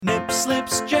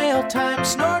slips, jail time,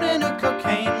 snorting a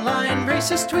cocaine line,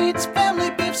 racist tweets,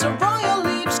 family beefs, a royal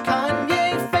leaves,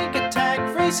 Kanye, fake attack,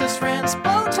 racist rants,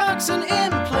 Botox and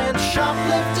implants,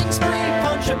 shoplifting spree,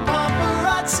 punch a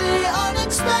paparazzi,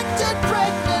 unexpected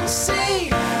pregnancy,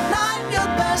 not your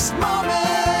best moment.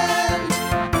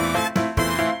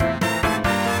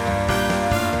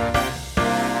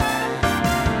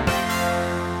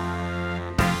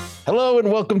 Hello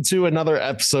and welcome to another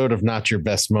episode of Not Your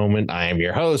Best Moment. I am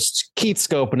your host, Keith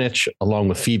Skopanich, along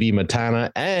with Phoebe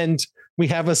Matana, and we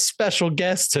have a special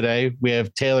guest today. We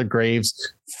have Taylor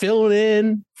Graves filling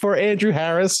in for Andrew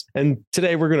Harris, and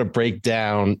today we're going to break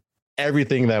down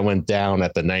everything that went down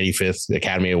at the 95th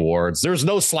Academy Awards. There's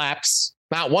no slaps,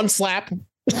 not one slap.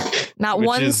 Not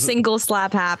one single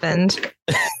slap happened.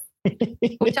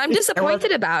 Which I'm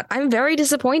disappointed about. I'm very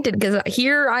disappointed because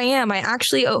here I am. I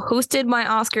actually hosted my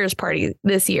Oscars party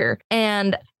this year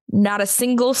and not a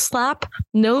single slap,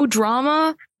 no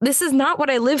drama. This is not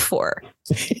what I live for.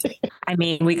 I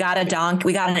mean, we got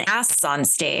an ass on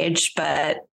stage,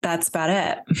 but that's about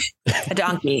it. A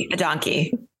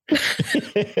donkey.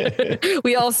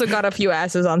 We also got a few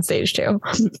asses on stage too.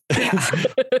 Yeah.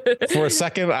 For a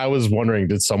second, I was wondering,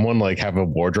 did someone like have a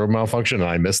wardrobe malfunction and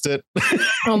I missed it?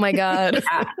 Oh my God.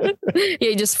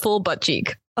 Yeah, just full butt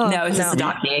cheek. Oh, no, it's just a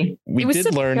donkey. We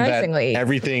did learn that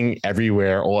everything,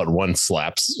 everywhere, all at once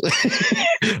slaps.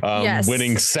 Yes.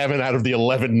 Winning 7 out of the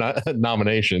 11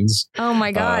 nominations. Oh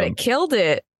my God, it killed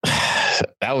it.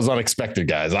 That was unexpected,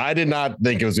 guys. I did not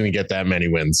think it was going to get that many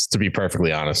wins, to be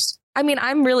perfectly honest. I mean,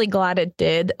 I'm really glad it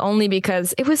did, only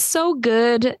because it was so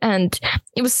good and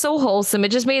it was so wholesome.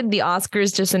 It just made the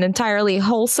Oscars just an entirely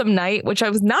wholesome night, which I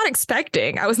was not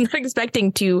expecting. I was not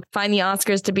expecting to find the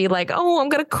Oscars to be like, oh, I'm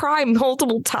going to cry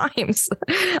multiple times.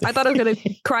 I thought I was going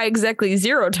to cry exactly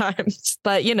 0 times.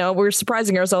 But, you know, we're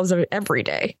surprising ourselves every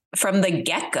day. From the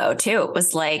get-go, too. It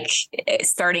was like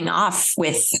starting off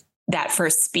with that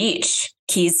first speech,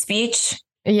 Key's speech.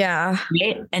 Yeah.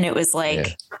 Right? And it was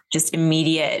like just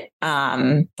immediate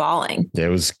falling. Yeah, it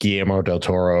was Guillermo del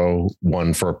Toro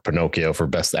won for Pinocchio for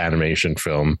best animation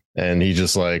film. And he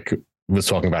just like was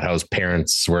talking about how his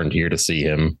parents weren't here to see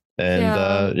him.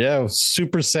 And it was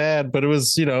super sad, but it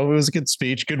was, it was a good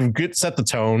speech. Good set the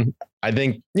tone. I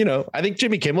think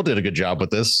Jimmy Kimmel did a good job with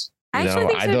this. I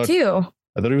think so too.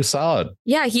 I thought he was solid.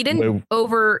 Yeah, he didn't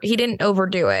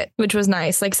overdo it, which was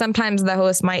nice. Like sometimes the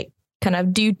host might kind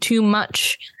of do too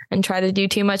much and try to do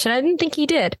too much. And I didn't think he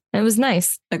did. It was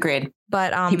nice. Agreed.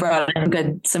 But he brought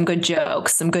in some good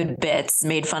jokes, some good bits,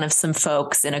 made fun of some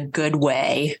folks in a good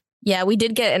way. Yeah, we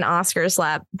did get an Oscar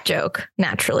slap joke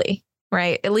naturally,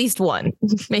 right? At least one,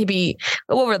 maybe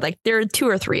over there were 2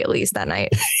 or 3 at least that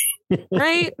night,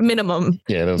 right? Minimum.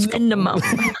 Yeah, that was minimum.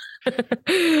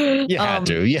 You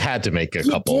had to make a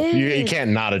couple. You can't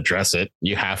not address it.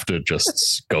 You have to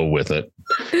just go with it.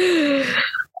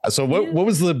 So what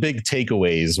was the big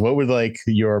takeaways? What were like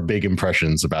your big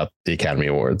impressions about the Academy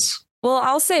Awards? Well,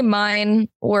 I'll say mine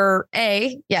were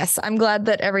yes, I'm glad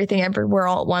that Everything Everywhere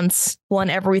All at Once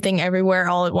won Everything Everywhere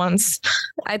All at Once.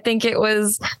 I think it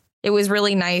was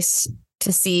really nice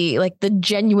to see like the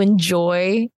genuine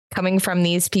joy coming from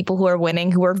these people who are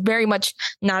winning, who are very much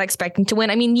not expecting to win.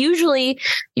 I mean, usually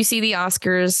you see the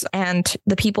Oscars and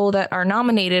the people that are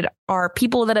nominated are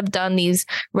people that have done these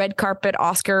red carpet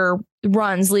Oscar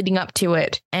runs leading up to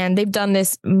it. And they've done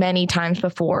this many times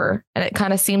before. And it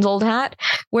kind of seems old hat.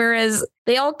 Whereas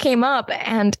they all came up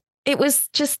and it was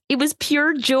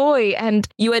pure joy. And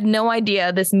you had no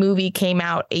idea this movie came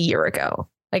out a year ago.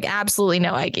 Like absolutely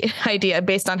no idea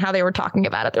based on how they were talking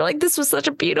about it. They're like, this was such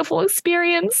a beautiful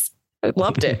experience. I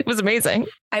loved it. It was amazing.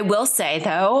 I will say,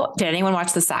 though, did anyone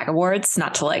watch the SAG Awards?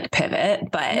 Not to like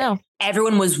pivot, but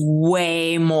everyone was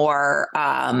way more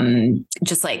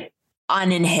just like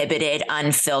uninhibited,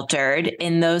 unfiltered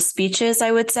in those speeches,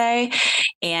 I would say.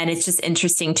 And it's just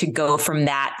interesting to go from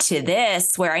that to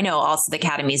this, where I know also the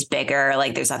Academy's bigger,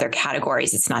 like there's other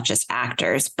categories. It's not just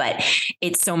actors, but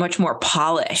it's so much more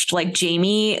polished. Like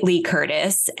Jamie Lee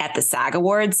Curtis at the SAG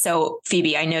Awards. So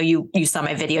Phoebe, I know you saw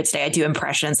my video today. I do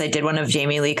impressions. I did one of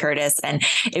Jamie Lee Curtis and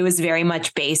it was very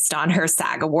much based on her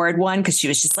SAG Award one. Cause she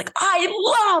was just like,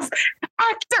 I love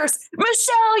actors,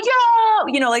 Michelle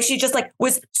Yeoh, like she just like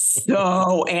was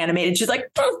so animated. She's like,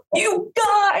 you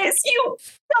guys.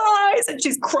 And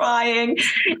she's crying.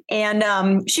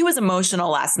 And she was emotional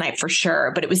last night for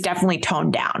sure, but it was definitely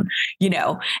toned down,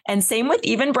 and same with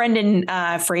even Brendan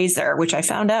Fraser, which I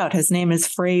found out his name is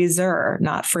Fraser,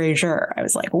 not Frazier. I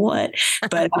was like, what?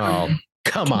 But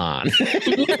Come on.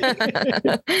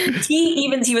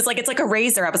 He was like, it's like a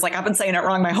razor. I was like, I've been saying it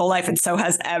wrong my whole life, and so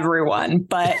has everyone.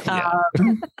 But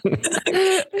and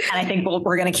I think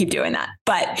we're going to keep doing that.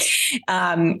 But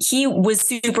he was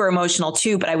super emotional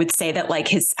too. But I would say that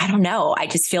like I don't know. I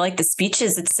just feel like the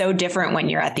speeches, it's so different when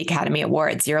you're at the Academy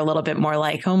Awards. You're a little bit more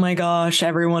like, oh my gosh,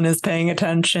 everyone is paying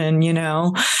attention, you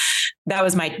know? That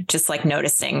was my just like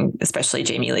noticing, especially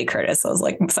Jamie Lee Curtis. I was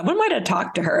like, someone might have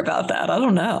talked to her about that. I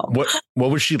don't know.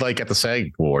 What was she like at the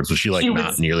SAG Awards? Was she like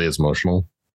not nearly as emotional?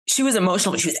 She was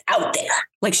emotional, but she was out there.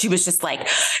 Like she was just like,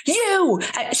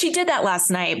 she did that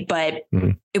last night, but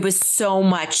it was so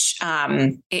much.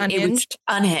 It was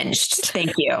unhinged.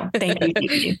 Thank you. Thank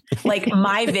you. Like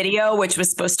my video, which was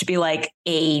supposed to be like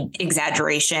a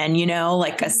exaggeration, you know,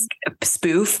 like a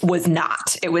spoof, was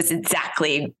not. It was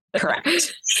exactly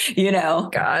correct. You know,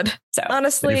 God. So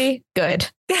honestly, good.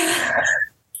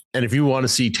 And if you want to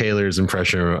see Taylor's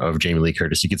impression of Jamie Lee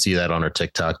Curtis, you can see that on her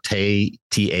TikTok,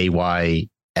 TAYLEEG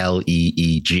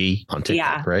on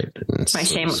TikTok, right? It's my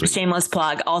shameless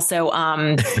plug. Also,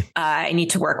 I need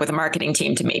to work with a marketing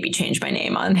team to maybe change my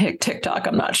name on TikTok.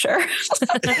 I'm not sure.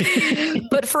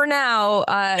 But for now,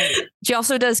 she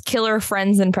also does killer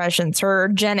Friends impressions. Her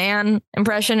Jen Ann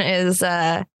impression is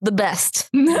the best,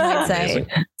 I'd say.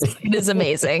 It is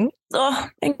amazing. Oh,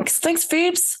 thanks,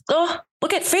 Phoebes. Oh,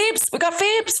 look at Phoebes. We got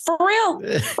Phoebes for real.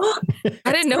 Oh,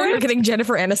 I didn't know we were getting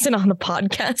Jennifer Aniston on the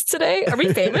podcast today. Are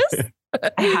we famous?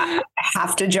 I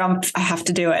have to jump. I have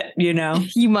to do it. You know,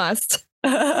 you must.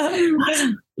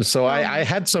 So I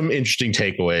had some interesting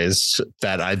takeaways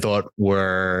that I thought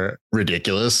were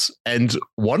ridiculous. And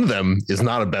one of them is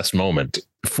not a best moment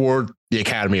for the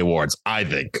Academy Awards, I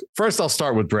think. First, I'll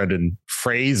start with Brendan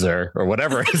Fraser or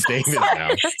whatever his name is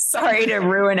now. Sorry to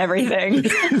ruin everything.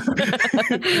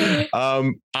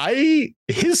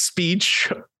 His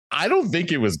speech, I don't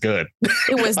think it was good.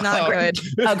 It was not good.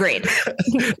 Agreed.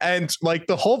 And like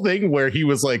the whole thing where he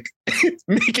was like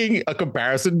making a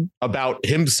comparison about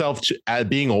himself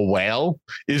being a whale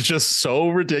is just so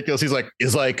ridiculous. He's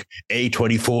like,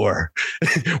 A24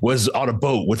 was on a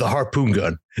boat with a harpoon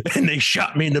gun and they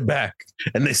shot me in the back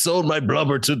and they sold my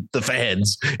blubber to the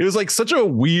fans. It was like such a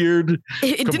weird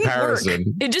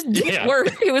comparison. Didn't work. It just didn't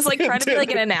work. It was like trying to be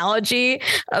like an analogy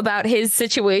about his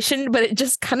situation, but it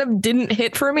just kind of didn't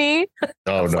hit for me.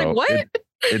 Oh no! Like, what?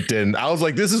 It didn't. I was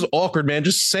like, "This is awkward, man.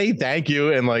 Just say thank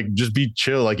you and like just be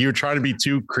chill." Like you were trying to be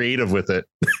too creative with it.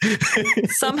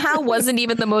 Somehow wasn't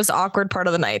even the most awkward part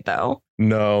of the night, though.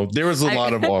 No, there was a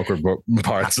lot of awkward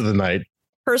parts of the night.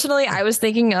 Personally, I was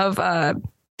thinking of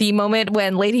the moment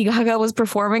when Lady Gaga was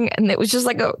performing, and it was just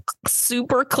like a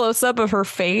super close up of her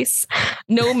face,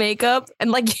 no makeup,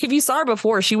 and like if you saw her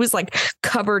before, she was like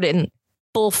covered in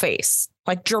full face,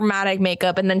 like dramatic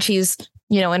makeup, and then she's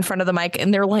in front of the mic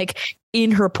and they're like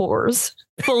in her pores,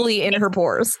 fully in her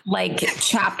pores. Like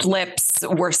chapped lips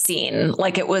were seen.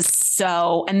 Like it was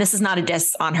so, and this is not a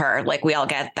diss on her. Like we all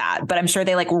get that, but I'm sure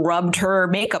they like rubbed her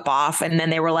makeup off and then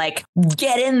they were like,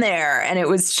 get in there. And it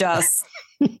was just,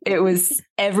 it was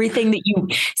everything that you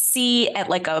see at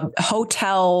like a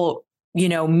hotel,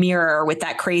 mirror with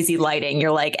that crazy lighting.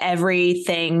 You're like,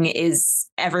 everything is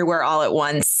everywhere all at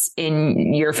once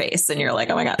in your face. And you're like,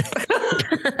 oh my God.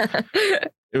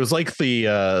 It was like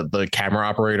the camera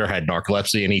operator had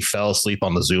narcolepsy and he fell asleep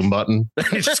on the zoom button.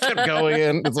 He just kept going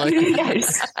in. It's like,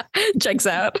 yes. Checks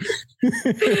out.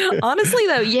 Honestly,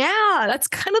 though, yeah, that's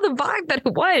kind of the vibe that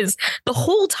it was the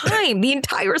whole time, the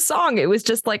entire song. It was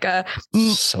just like a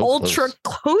ultra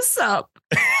close up.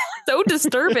 So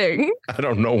disturbing. I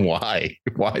don't know why.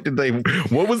 Why did they?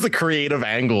 What was the creative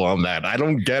angle on that? I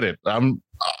don't get it. I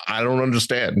don't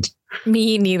understand.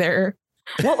 Me neither.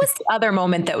 What was the other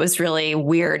moment that was really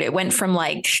weird? It went from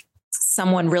like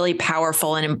someone really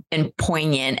powerful and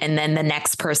poignant, and then the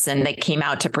next person that came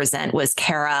out to present was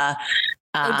Cara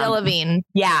Delevingne.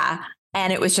 Yeah.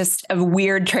 And it was just a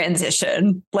weird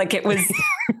transition. Like it was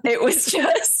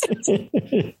just.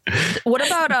 What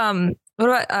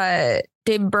about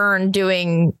Dave Byrne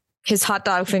doing his hot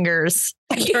dog fingers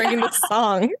during the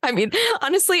song? I mean,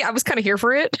 honestly, I was kind of here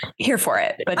for it. Here for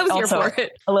it, but I was also here for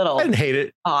it. A little. I didn't hate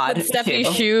it. Odd. But Stephanie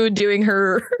Hsu doing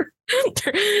her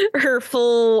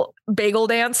full bagel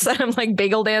dance. I'm like,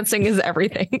 bagel dancing is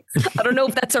everything. I don't know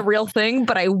if that's a real thing,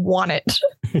 but I want it.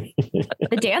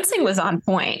 The dancing was on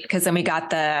point because then we got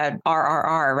the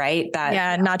RRR, right?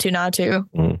 Not to.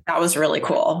 That was really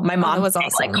cool. My mom was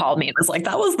also like called me and was like,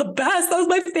 that was the best. That was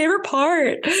my favorite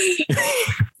part.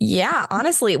 Yeah,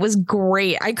 honestly, it was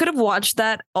great. I could have watched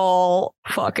that all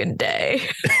fucking day.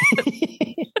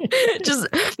 Just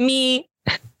me,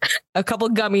 a couple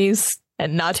gummies,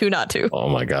 and Natu Natu. Oh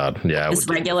my God. Yeah. Just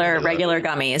regular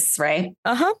gummies, right?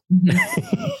 Uh-huh.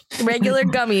 Regular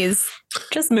gummies.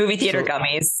 Just movie theater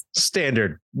gummies.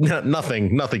 Standard.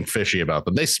 Nothing fishy about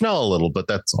them. They smell a little, but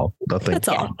that's all. That's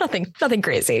all. Nothing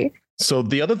crazy. So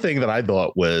the other thing that I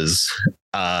thought was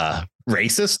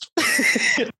racist.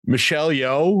 Michelle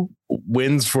Yeoh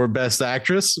wins for Best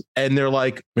Actress, and they're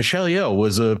like, Michelle Yeoh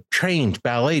was a trained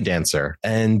ballet dancer,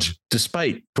 and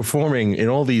despite performing in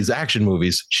all these action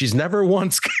movies, she's never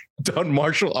once done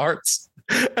martial arts.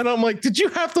 And I'm like, did you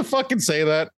have to fucking say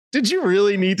that? Did you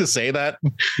really need to say that?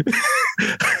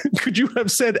 Could you have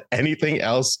said anything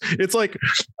else? It's like,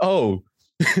 oh,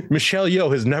 Michelle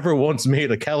Yeoh has never once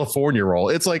made a California roll.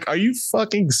 It's like, are you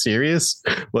fucking serious?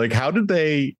 Like, why did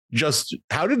they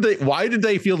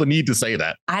feel the need to say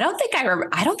that? I don't think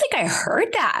I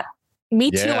heard that.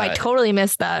 Me too. I totally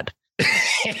missed that.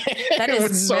 That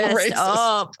is so messed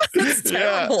up. That's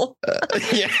terrible.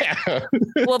 Yeah.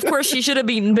 Well, of course, she should have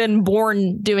been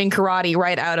born doing karate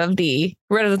right out of the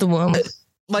womb.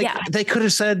 They could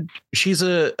have said she's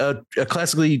a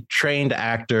classically trained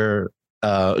actor,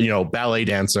 ballet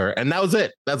dancer, and that was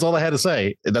it. That's all they had to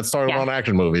say. That started on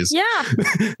action movies. Yeah.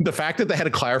 The fact that they had to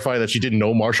clarify that she didn't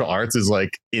know martial arts is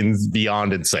like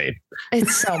beyond insane.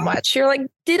 It's so much. You're like,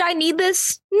 did I need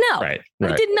this? No, right.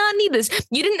 I did not need this.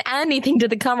 You didn't add anything to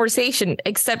the conversation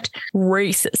except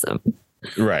racism.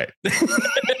 Right.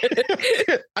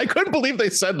 I couldn't believe they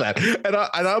said that. And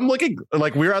I'm looking,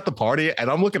 like, we were at the party and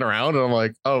I'm looking around and I'm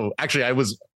like, oh, actually, I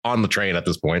was on the train at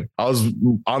this point. I was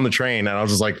on the train and I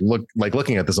was just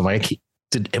looking at this. I'm like,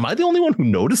 am I the only one who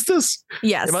noticed this?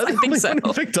 Yes, I think so.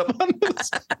 Who picked up on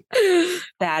this?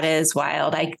 That is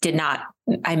wild.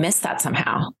 I missed that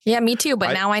somehow. Yeah, me too.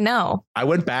 But now I know. I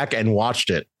went back and watched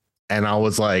it and I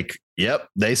was like, yep,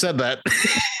 they said that.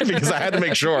 Because I had to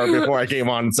make sure before I came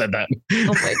on and said that.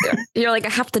 Oh my God. You're like, I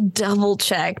have to double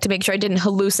check to make sure I didn't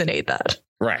hallucinate that.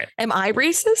 Right. Am I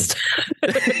racist?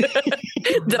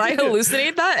 Did I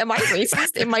hallucinate that? Am I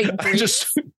racist in my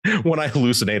dreams? When I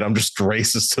hallucinate, I'm just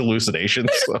racist hallucinations.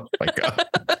 Oh my God.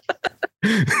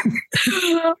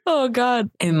 Oh God.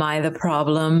 Am I the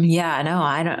problem? Yeah, no,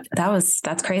 I don't.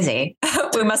 That's crazy.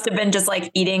 We must have been just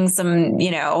like eating some,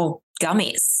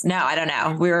 gummies. No, I don't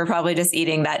know. We were probably just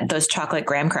eating those chocolate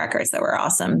graham crackers that were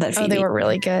awesome. Oh, they were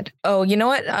really good. Oh, you know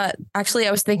what? Actually,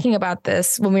 I was thinking about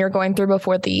this when we were going through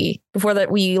before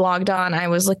that we logged on. I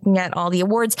was looking at all the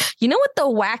awards. You know what the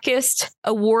wackest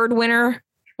award winner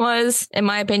was, in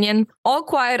my opinion? All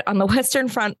Quiet on the Western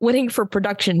Front winning for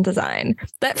production design.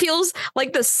 That feels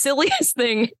like the silliest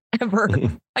thing ever.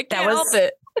 I can't help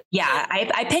it. Yeah,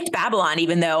 I picked Babylon,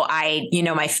 even though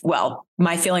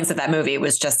my feelings of that movie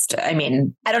was just, I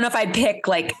don't know if I'd pick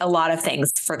like a lot of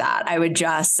things for that. I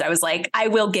was like, I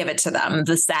will give it to them.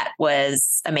 The set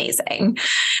was amazing.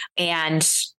 And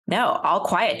no, All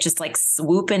Quiet, just like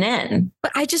swooping in.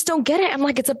 But I just don't get it. I'm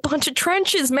like, it's a bunch of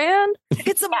trenches, man.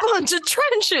 It's a bunch of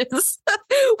trenches.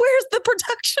 Where's the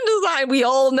production design? We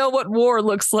all know what war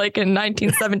looks like in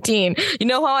 1917. You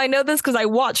know how I know this? Because I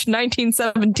watched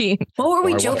 1917. What were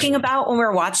we joking about when we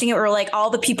were watching it? We were like, all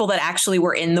the people that actually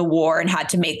were in the war and had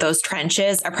to make those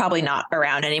trenches are probably not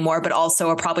around anymore, but also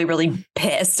are probably really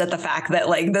pissed at the fact that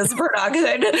like this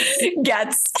production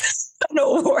gets an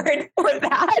award for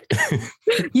that.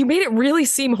 You made it really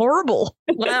seem horrible.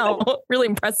 Wow. Really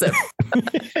impressive.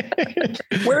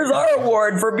 Where's our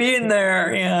award for being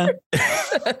there? Yeah.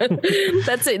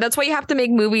 That's it. That's why you have to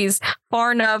make movies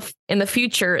far enough in the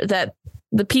future that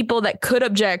the people that could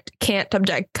object can't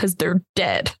object because they're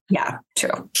dead. Yeah,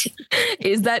 true.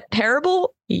 Is that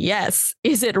terrible? Yes.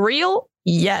 Is it real?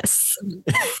 Yes.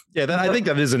 Yeah, I think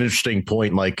that is an interesting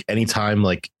point. Like anytime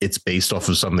like it's based off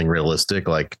of something realistic,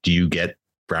 like do you get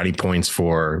brownie points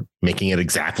for making it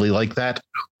exactly like that?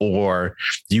 Or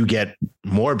do you get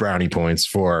more brownie points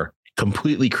for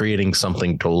completely creating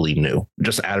something totally new,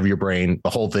 just out of your brain? The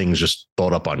whole thing's just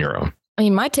thought up on your own. I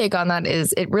mean, my take on that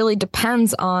is it really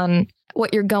depends on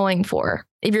what you're going for.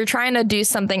 If you're trying to do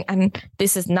something, and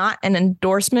this is not an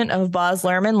endorsement of Baz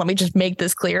Luhrmann, let me just make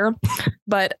this clear,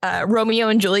 but Romeo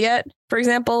and Juliet, for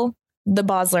example, the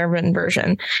Baz Luhrmann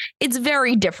version, it's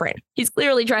very different. He's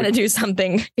clearly trying to do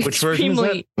something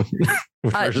extremely.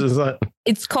 Which version is that?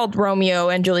 It's called Romeo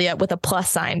and Juliet with a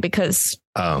plus sign because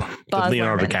the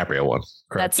Leonardo DiCaprio one.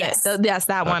 Correct. That's it. Yes,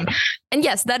 that one. And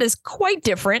yes, that is quite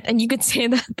different. And you could say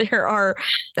that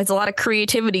there's a lot of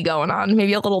creativity going on,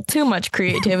 maybe a little too much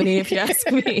creativity, if you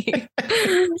ask me.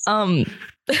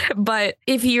 But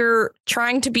if you're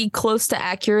trying to be close to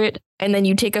accurate and then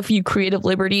you take a few creative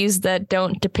liberties that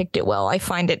don't depict it well, I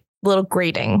find it little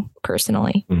grating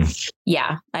personally.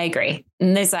 Yeah, I agree.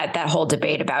 And there's that whole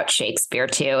debate about Shakespeare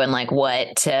too, and like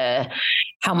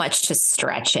how much to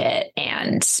stretch it.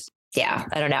 And yeah,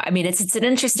 I don't know. I mean, it's an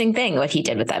interesting thing what he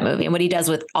did with that movie and what he does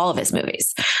with all of his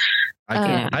movies.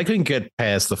 I couldn't get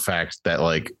past the fact that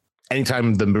like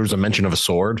anytime there was a mention of a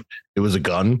sword, it was a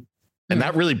gun. And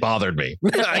that really bothered me.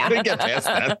 I couldn't get past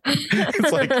that.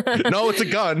 It's like, no, it's a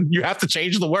gun. You have to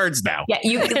change the words now. Yeah,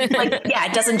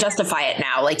 it doesn't justify it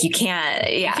now. Like you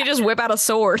can't. Yeah, you can just whip out a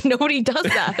sword. Nobody does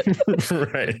that.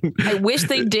 Right. I wish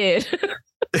they did.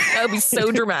 That would be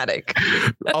so dramatic.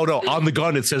 Oh no, on the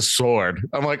gun it says sword.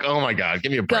 I'm like, oh my God,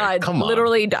 give me a break. God, come on.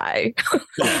 Literally die.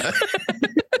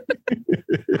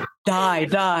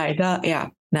 Die. Yeah.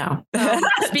 No.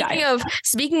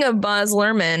 Speaking of Baz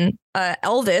Luhrmann,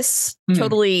 Elvis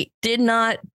totally did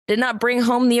not bring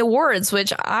home the awards,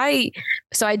 which I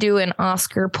do an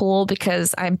Oscar pool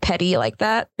because I'm petty like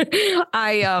that.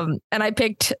 I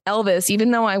picked Elvis,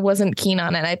 even though I wasn't keen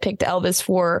on it. I picked Elvis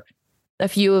for a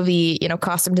few of the,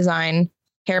 costume design,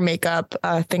 hair, makeup,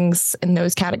 things in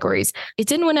those categories. It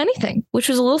didn't win anything, which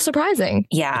was a little surprising.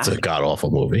 Yeah. It's a god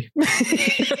awful movie.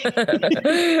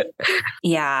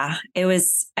 Yeah, it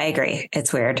was. I agree.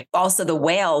 It's weird. Also, The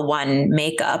Whale won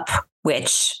makeup,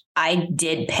 which I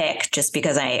did pick just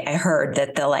because I heard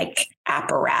that the like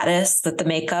apparatus that the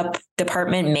makeup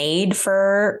department made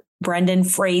for Brendan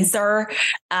Frazier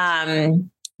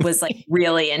was like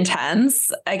really intense,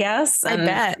 I guess. I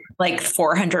bet. Like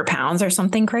 400 pounds or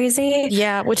something crazy.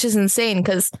 Yeah, which is insane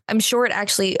because I'm sure it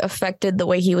actually affected the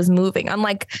way he was moving.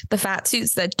 Unlike the fat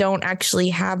suits that don't actually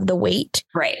have the weight.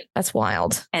 Right. That's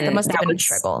wild. And that must have been a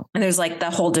struggle. And there's like the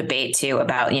whole debate too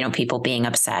about, people being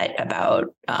upset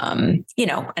about, an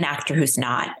actor who's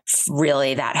not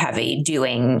really that heavy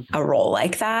doing a role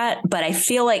like that. But I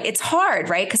feel like it's hard,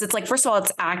 right? Because it's like, first of all,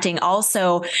 it's acting.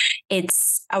 Also,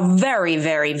 it's a very,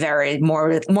 very, very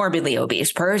morbidly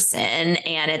obese person.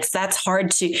 And that's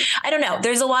hard to, I don't know.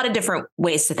 There's a lot of different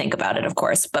ways to think about it, of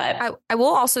course. But I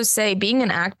will also say being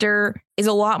an actor is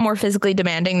a lot more physically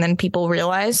demanding than people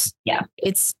realize. Yeah.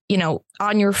 It's,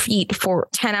 on your feet for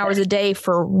 10 hours a day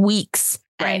for weeks.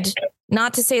 Right. And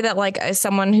not to say that like as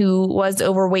someone who was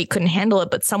overweight couldn't handle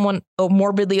it, but someone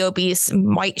morbidly obese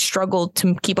might struggle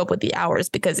to keep up with the hours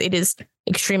because it is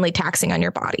extremely taxing on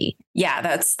your body. Yeah,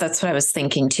 that's what I was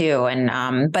thinking too.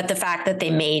 And but the fact that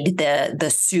they made the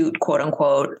suit, quote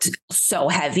unquote, so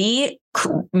heavy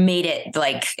made it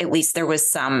like at least there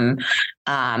was some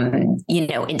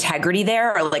integrity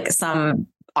there, or like some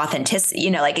authenticity,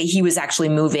 like he was actually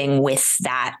moving with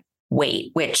that weight,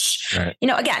 which, right.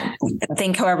 Again,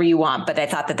 think however you want, but I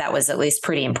thought that was at least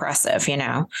pretty impressive,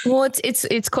 Well,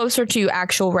 it's closer to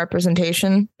actual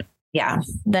representation. Yeah.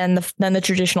 Than the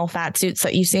traditional fat suits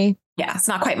that you see. Yeah. It's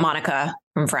not quite Monica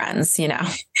from Friends,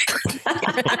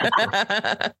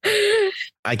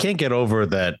 I can't get over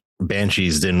that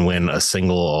Banshees didn't win a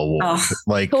single award.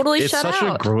 Like totally it's shut such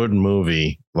out. a good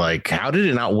movie. Like, how did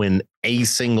it not win a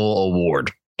single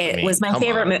award? It was my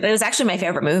favorite. It was actually my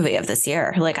favorite movie of this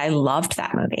year. Like I loved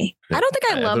that movie. I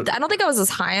don't think I was as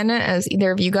high on it as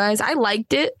either of you guys. I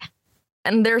liked it.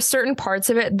 And there are certain parts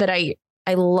of it that I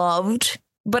loved.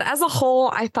 But as a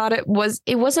whole, I thought it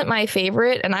wasn't my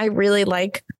favorite. And I really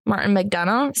like Martin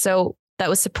McDonagh. So that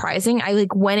was surprising. I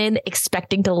went in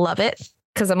expecting to love it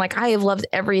because I'm like, I have loved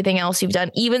everything else you've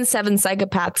done, even Seven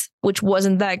Psychopaths, which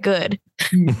wasn't that good.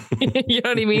 You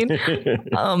know what I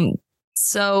mean?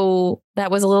 So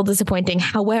that was a little disappointing.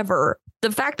 However,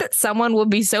 the fact that someone would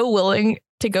be so willing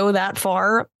to go that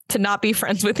far to not be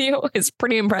friends with you is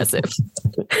pretty impressive.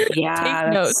 Yeah.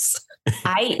 Take notes.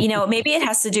 Maybe it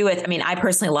has to do with, I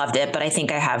personally loved it, but I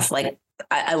think I have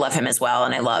I love him as well.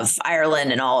 And I love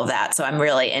Ireland and all of that. So I'm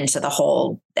really into the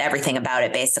whole, everything about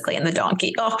it basically, and the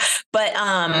donkey. But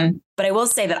I will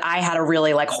say that I had a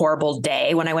really horrible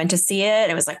day when I went to see it.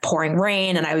 It was pouring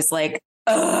rain and I was like,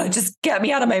 just get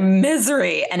me out of my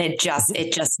misery. And it just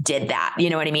did that. You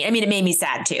know what I mean? It made me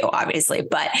sad too, obviously,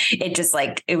 but it just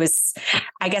it was,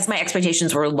 I guess my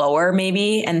expectations were lower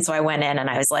maybe. And so I went in and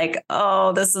I was like,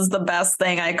 oh, this is the best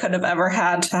thing I could have ever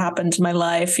had to happen to my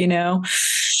life.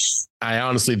 I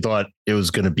honestly thought it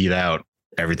was going to beat out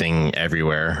Everything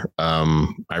Everywhere.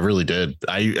 I really did.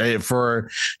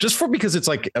 Because it's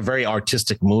a very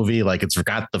artistic movie. It's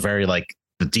got the very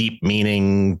the deep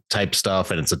meaning type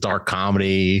stuff, and it's a dark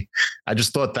comedy. I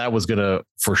just thought that was gonna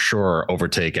for sure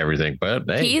overtake everything. But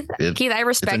hey, Keith, I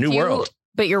respect you, world.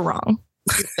 But you're wrong.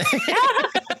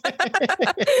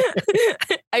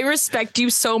 I respect you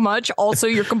so much. Also,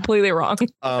 you're completely wrong.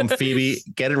 Phoebe,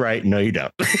 get it right. No, you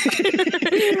don't.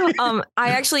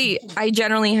 I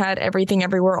generally had Everything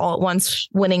Everywhere All at Once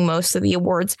winning most of the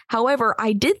awards. However,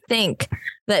 I did think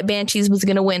that Banshees was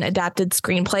going to win adapted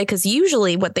screenplay, because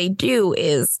usually what they do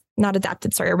is not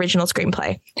adapted, sorry, original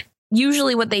screenplay.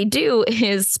 Usually what they do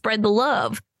is spread the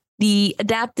love. The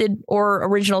adapted or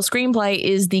original screenplay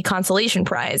is the consolation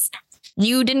prize.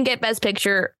 You didn't get Best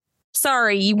Picture.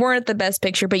 Sorry, you weren't the Best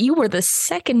Picture, but you were the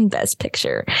second Best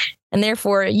Picture. And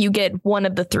therefore you get one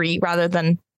of the three rather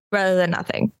than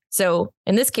nothing. So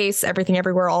in this case, Everything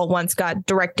Everywhere All at Once got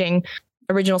directing,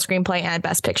 original screenplay, and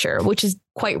Best Picture, which is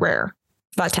quite rare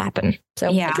for that to happen.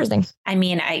 So yeah. Interesting. I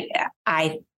mean,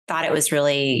 I thought it was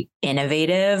really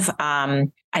innovative.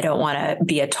 I don't want to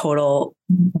be a total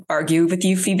argue with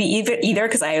you, Phoebe, either,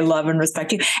 because I love and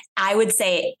respect you. I would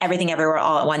say Everything Everywhere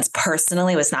All at Once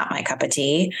personally was not my cup of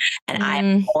tea. And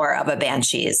I'm more of a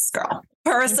Banshees girl.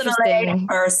 Personally,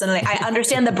 I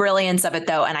understand the brilliance of it,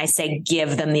 though. And I say,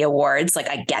 give them the awards. Like,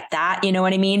 I get that. You know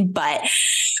what I mean? But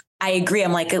I agree.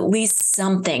 I'm like, at least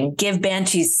something. Give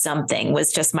Banshees something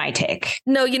was just my take.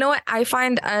 No, you know what? I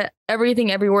find Everything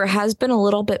Everywhere has been a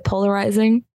little bit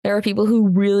polarizing. There are people who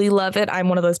really love it. I'm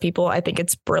one of those people. I think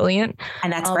it's brilliant.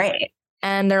 And that's great.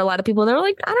 And there are a lot of people that are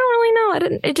like, I don't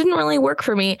really know. It didn't really work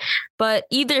for me. But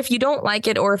either if you don't like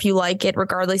it or if you like it,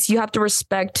 regardless, you have to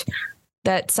respect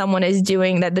that someone is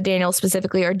doing, that the Daniels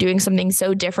specifically are doing something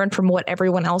so different from what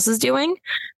everyone else is doing.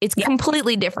 It's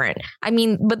completely different. I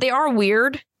mean, but they are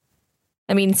weird.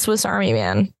 I mean, Swiss Army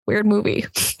Man, weird movie.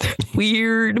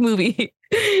 Weird movie.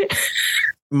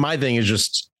 My thing is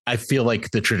just, I feel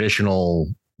like the traditional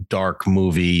dark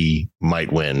movie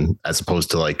might win, as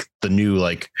opposed to like the new,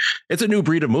 like, it's a new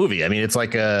breed of movie. I mean, it's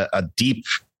like a deep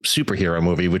superhero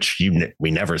movie, which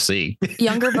we never see.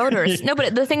 Younger voters. No,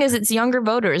 but the thing is, it's younger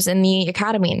voters in the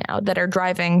Academy now that are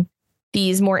driving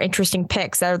these more interesting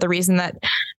picks. That are the reason that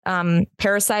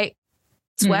Parasite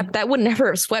swept. That would never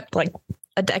have swept like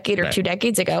a decade or 2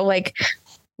 decades ago. Like,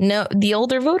 no, the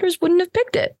older voters wouldn't have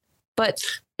picked it. But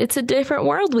it's a different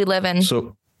world we live in.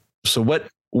 So what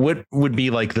would be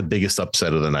like the biggest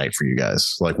upset of the night for you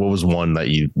guys? Like, what was one that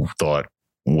you thought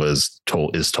is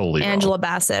totally Angela wrong?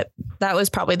 Bassett. That was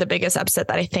probably the biggest upset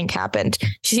that I think happened.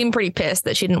 She seemed pretty pissed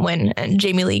that she didn't win, and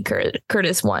Jamie Lee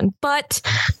Curtis won. But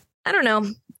I don't know.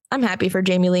 I'm happy for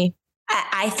Jamie Lee.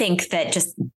 I think that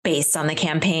just based on the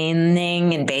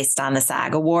campaigning and based on the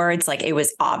SAG Awards, like, it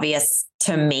was obvious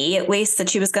to me, at least, that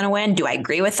she was going to win. Do I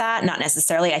agree with that? Not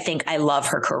necessarily. I think I love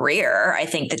her career. I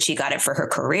think that she got it for her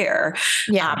career.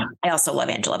 Yeah. I also love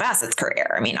Angela Bassett's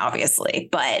career. I mean, obviously,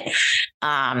 but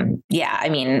yeah, I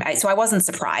mean, so I wasn't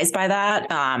surprised by that.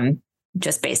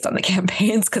 Just based on the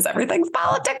campaigns, because everything's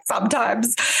politics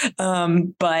sometimes.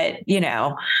 But you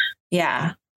know,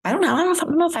 yeah, I don't know. I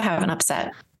don't know if I have an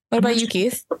upset. What about you,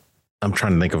 Keith? I'm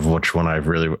trying to think of which one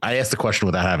I asked the question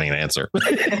without having an answer.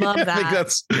 Love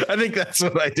that. I think that's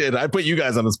what I did. I put you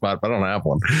guys on the spot, but I don't have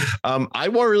one. I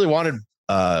really wanted,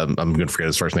 I'm going to forget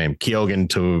his first name, Keoghan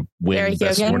to win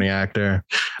Best Supporting Actor.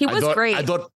 He was great.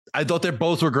 I thought they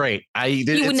both were great. He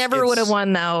never would have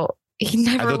won, though. He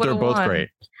never would have won.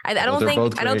 I thought they were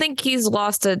both great. I don't think he's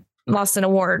lost an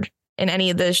award in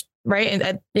any of this,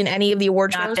 right? In any of the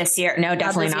award shows? Not this year. No,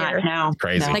 definitely not. No.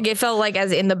 Crazy. Like, it felt like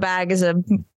as in the bag as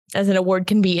an award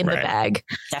can be in the bag.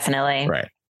 Definitely. Right.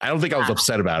 I don't think I was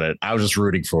upset about it. I was just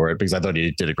rooting for it because I thought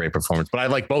he did a great performance, but I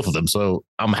like both of them. So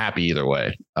I'm happy either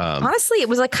way. Honestly, it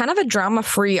was like kind of a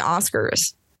drama-free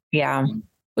Oscars. Yeah.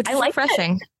 Which is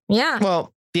refreshing. Yeah.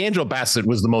 Well, D'Angelo Bassett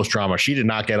was the most drama. She did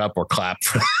not get up or clap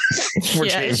for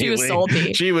Jamie she was Lee.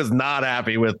 salty. She was not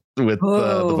happy with the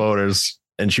voters.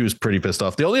 And she was pretty pissed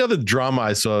off. The only other drama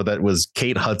I saw that was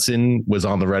Kate Hudson was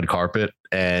on the red carpet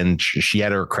and she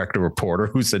had her correct a reporter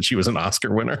who said she was an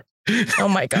Oscar winner. Oh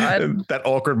my God. That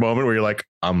awkward moment where you're like,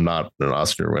 I'm not an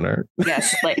Oscar winner. Yeah,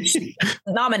 she's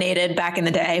nominated back in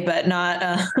the day, but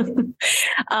not.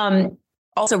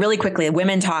 Also, really quickly,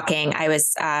 women talking. I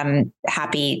was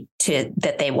happy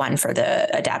that they won for the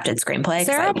adapted screenplay.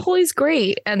 Sarah Poy's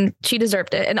great, and she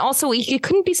deserved it. And also, it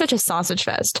couldn't be such a sausage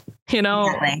fest, you know.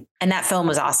 Exactly. And that film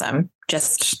was awesome.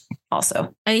 Just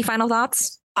also. Any final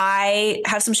thoughts? I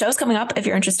have some shows coming up if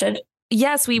you're interested.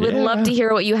 Yes, we would love to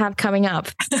hear what you have coming up.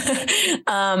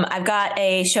 I've got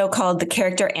a show called The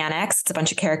Character Annex. It's a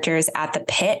bunch of characters at the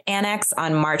Pit Annex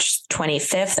on March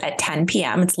 25th at 10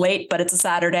 p.m. It's late, but it's a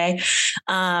Saturday.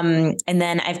 And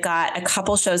then I've got a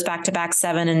couple shows back to back,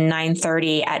 7 and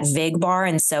 9:30 at Vig Bar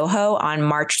in Soho on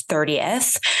March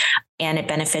 30th. And it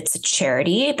benefits a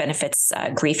charity. It benefits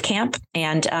Grief Camp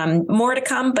and more to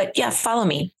come. But yeah, follow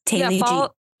me.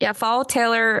 Yeah, follow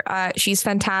Taylor. She's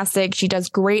fantastic. She does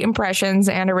great impressions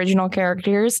and original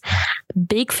characters.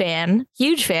 Big fan,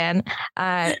 huge fan.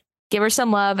 Give her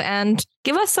some love and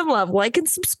give us some love. Like and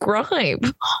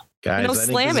subscribe. Guys,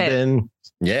 slam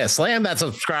it. Slam that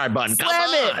subscribe button. Slam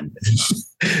Come on.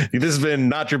 This has been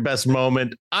Not Your Best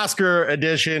Moment, Oscar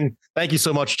edition. Thank you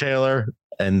so much, Taylor.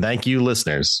 And thank you,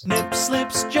 listeners. Nip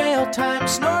slips, jail time,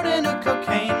 snorting a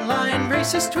cocaine line,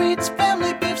 racist tweets,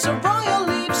 family beefs, a royal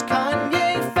leaves,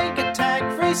 Kanye, fake attack,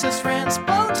 racist rants.